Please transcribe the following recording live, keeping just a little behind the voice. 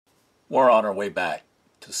we're on our way back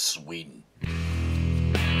to Sweden.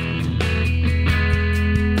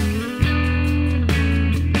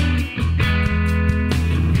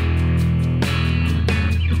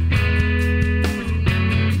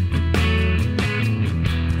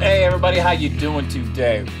 Hey everybody, how you doing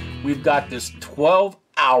today? We've got this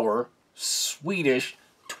 12-hour Swedish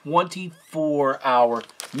 24-hour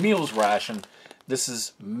meals ration. This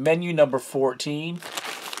is menu number 14,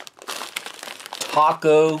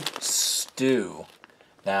 taco stew.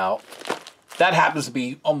 Now, that happens to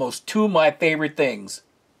be almost two of my favorite things.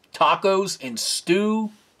 Tacos and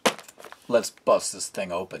stew. Let's bust this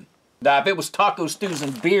thing open. Now, if it was taco stews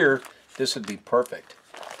and beer, this would be perfect.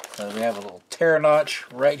 We have a little tear notch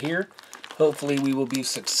right here. Hopefully we will be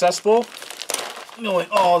successful. Going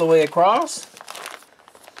all the way across.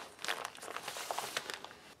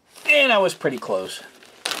 And I was pretty close.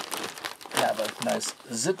 Have a nice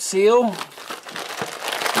zip seal.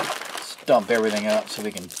 Let's dump everything out so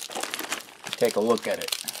we can take a look at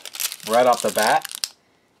it. Right off the bat,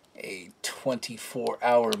 a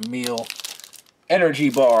 24-hour meal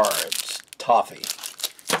energy bar. It's toffee.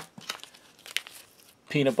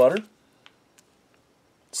 Peanut butter.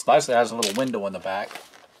 It's nice that it has a little window in the back.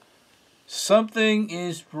 Something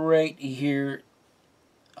is right here.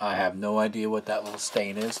 I have no idea what that little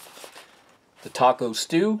stain is. The taco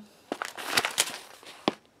stew.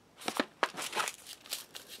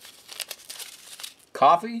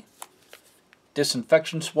 Coffee.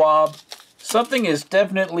 Disinfection swab. Something is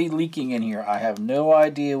definitely leaking in here. I have no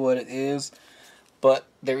idea what it is, but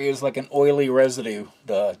there is like an oily residue.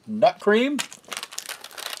 The nut cream.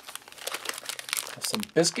 Some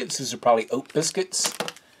biscuits. These are probably oat biscuits.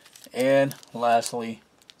 And lastly,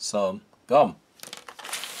 some gum.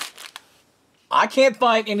 I can't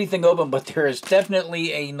find anything open, but there is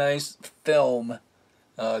definitely a nice film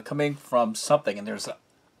coming from something. And there's,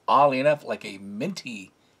 oddly enough, like a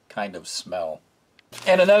minty kind of smell.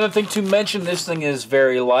 And another thing to mention, this thing is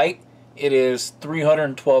very light. It is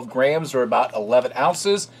 312 grams, or about 11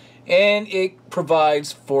 ounces. And it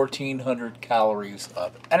provides 1,400 calories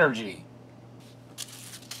of energy.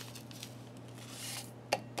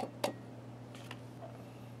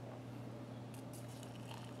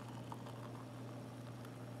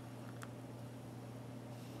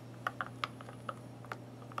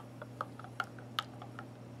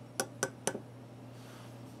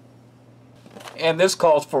 And this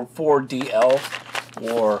calls for 4 DL,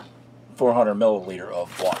 or 400 milliliter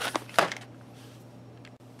of water.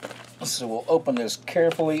 So we'll open this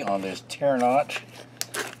carefully on this tear notch.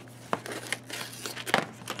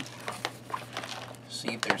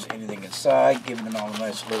 See if there's anything inside, giving them all a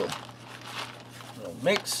nice little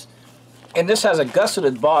mix. And this has a gusset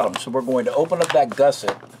at the bottom, so we're going to open up that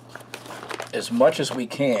gusset as much as we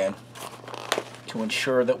can to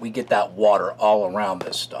ensure that we get that water all around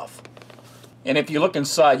this stuff. And if you look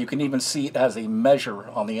inside, you can even see it has a measure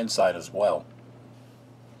on the inside as well.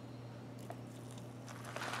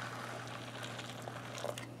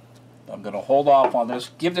 I'm going to hold off on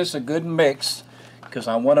this, give this a good mix, because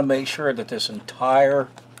I want to make sure that this entire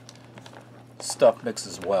stuff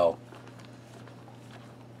mixes well.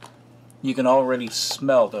 You can already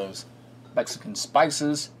smell those Mexican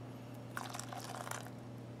spices.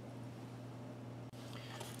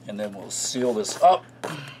 And then we'll seal this up.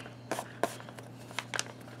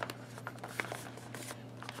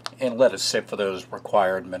 And let it sit for those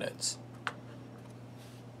required minutes.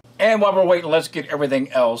 And while we're waiting, let's get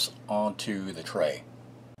everything else onto the tray.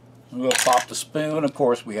 We'll pop the spoon. Of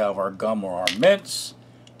course, we have our gum or our mints.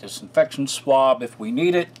 Disinfection swab if we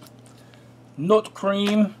need it. Nut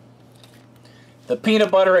cream. The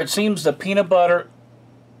peanut butter. It seems the peanut butter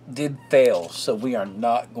did fail, so we are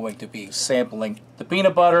not going to be sampling the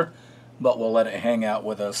peanut butter, but we'll let it hang out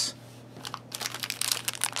with us.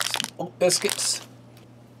 Some oat biscuits.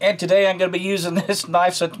 And today I'm going to be using this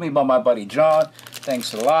knife sent to me by my buddy John.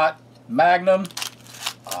 Thanks a lot. Magnum.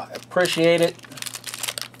 I appreciate it.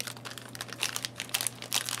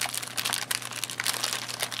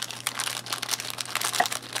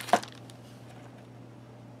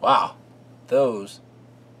 Wow. Those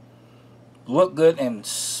look good and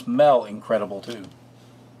smell incredible too.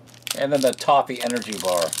 And then the toffee energy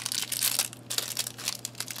bar.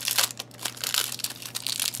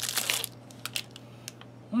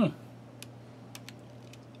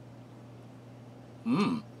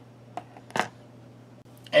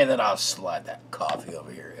 And then I'll slide that coffee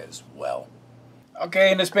over here as well.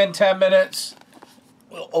 Okay, and it's been 10 minutes.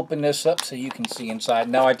 We'll open this up so you can see inside.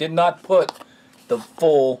 Now, I did not put the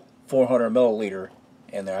full 400 milliliter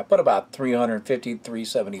in there. I put about 350,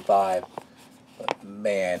 375. But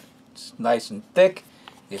man, it's nice and thick.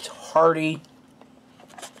 It's hearty.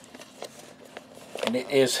 And it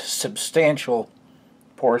is substantial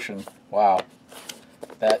portion. Wow.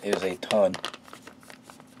 That is a ton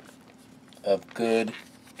of good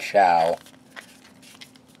chow.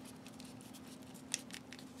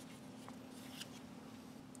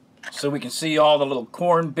 So we can see all the little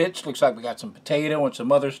corn bits. Looks like we got some potato and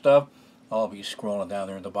some other stuff. I'll be scrolling down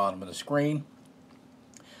there at the bottom of the screen.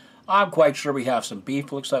 I'm quite sure we have some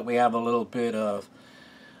beef. Looks like we have a little bit of,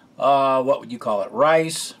 what would you call it,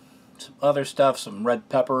 rice. Some other stuff, some red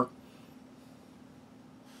pepper.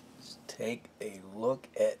 Let's take a look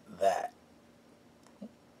at that.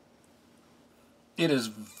 It is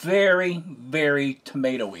very, very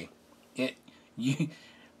tomatoey.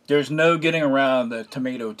 There's no getting around the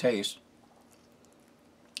tomato taste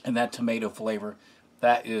and that tomato flavor.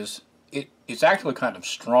 That is, it's actually kind of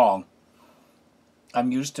strong.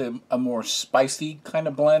 I'm used to a more spicy kind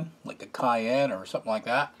of blend, like a cayenne or something like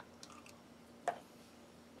that.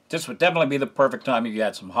 This would definitely be the perfect time if you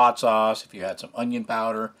had some hot sauce, if you had some onion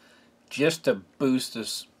powder, just to boost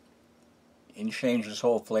this and change this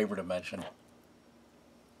whole flavor dimension.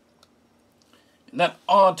 And then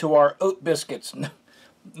on to our oat biscuits.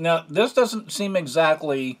 Now, this doesn't seem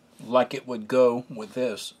exactly like it would go with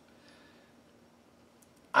this.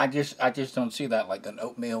 I just don't see that, like an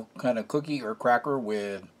oatmeal kind of cookie or cracker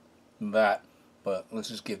with that. But let's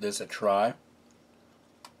just give this a try.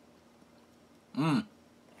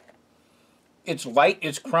 It's light,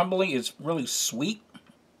 it's crumbly, it's really sweet.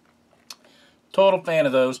 Total fan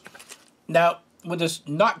of those. Now, with this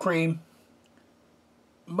nut cream,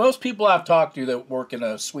 most people I've talked to that work in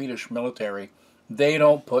a Swedish military, they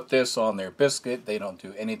don't put this on their biscuit. They don't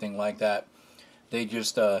do anything like that. They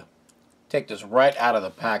just take this right out of the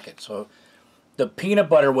packet. So the peanut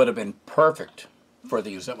butter would have been perfect for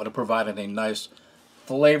these. That would have provided a nice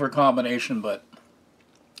flavor combination, but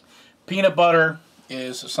peanut butter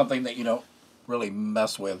is something that you don't really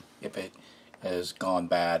mess with if it has gone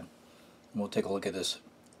bad. We'll take a look at this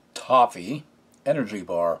toffee energy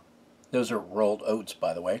bar. Those are rolled oats,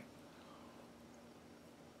 by the way.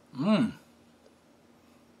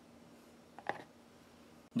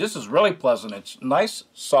 This is really pleasant. It's nice,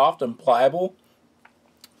 soft, and pliable.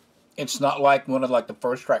 It's not like one of the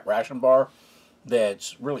First Strike ration bar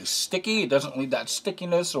that's really sticky. It doesn't leave that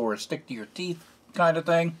stickiness or stick to your teeth kind of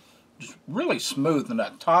thing. Just really smooth, and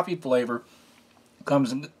that toffee flavor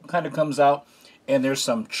kind of comes out, and there's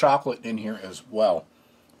some chocolate in here as well,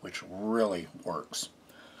 which really works.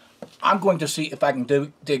 I'm going to see if I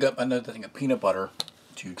can dig up another thing of peanut butter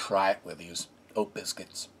to try it with these oat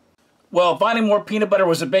biscuits. Well, finding more peanut butter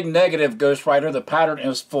was a big negative, Ghost Rider. The pattern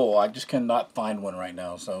is full. I just cannot find one right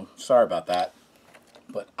now, so sorry about that.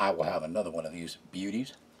 But I will have another one of these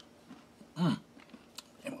beauties. And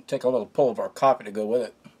we'll take a little pull of our coffee to go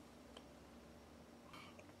with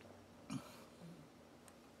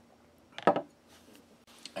it.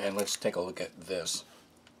 And let's take a look at this.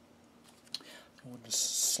 We'll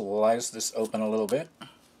just slice this open a little bit.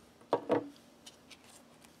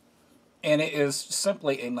 And it is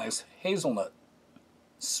simply a nice hazelnut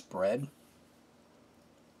spread.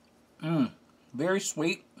 Very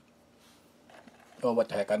sweet. Oh, what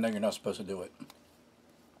the heck, I know you're not supposed to do it.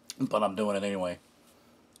 But I'm doing it anyway.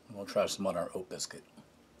 We'll try some on our oat biscuit.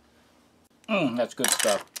 That's good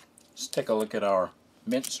stuff. Let's take a look at our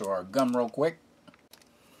mints or our gum real quick.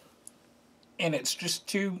 And it's just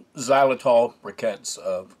 2 xylitol briquettes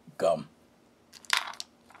of gum.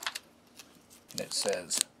 And it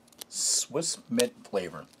says Swiss mint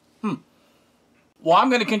flavor. Well, I'm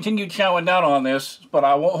going to continue chowing down on this, but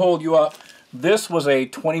I won't hold you up. This was a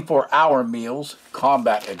 24-hour meals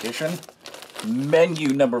combat edition. Menu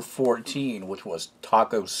number 14, which was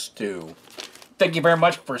taco stew. Thank you very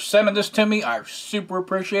much for sending this to me. I super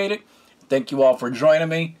appreciate it. Thank you all for joining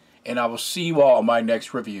me, and I will see you all in my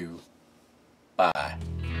next review. Bye.